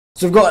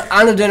So we've got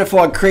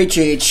unidentified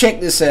creature here. Check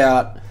this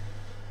out.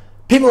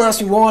 People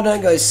ask me why I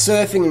don't go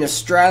surfing in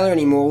Australia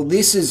anymore.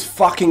 This is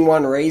fucking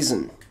one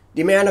reason.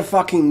 The amount of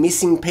fucking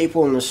missing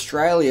people in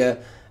Australia,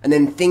 and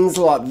then things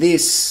like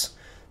this,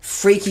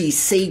 freaky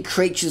sea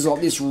creatures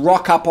like this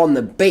rock up on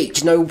the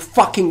beach. No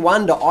fucking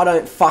wonder I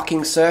don't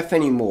fucking surf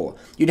anymore.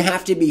 You'd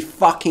have to be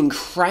fucking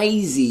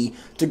crazy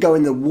to go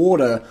in the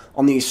water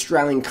on the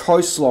Australian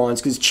coastlines,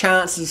 because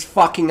chances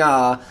fucking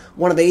are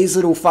one of these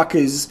little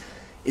fuckers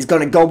is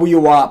going to gobble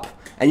you up,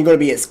 and you're going to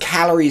be its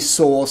calorie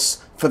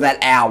source for that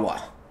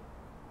hour.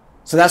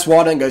 So that's why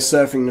I don't go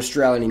surfing in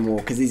Australia anymore,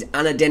 because these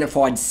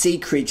unidentified sea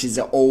creatures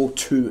are all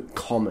too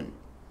common.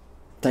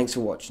 Thanks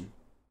for watching.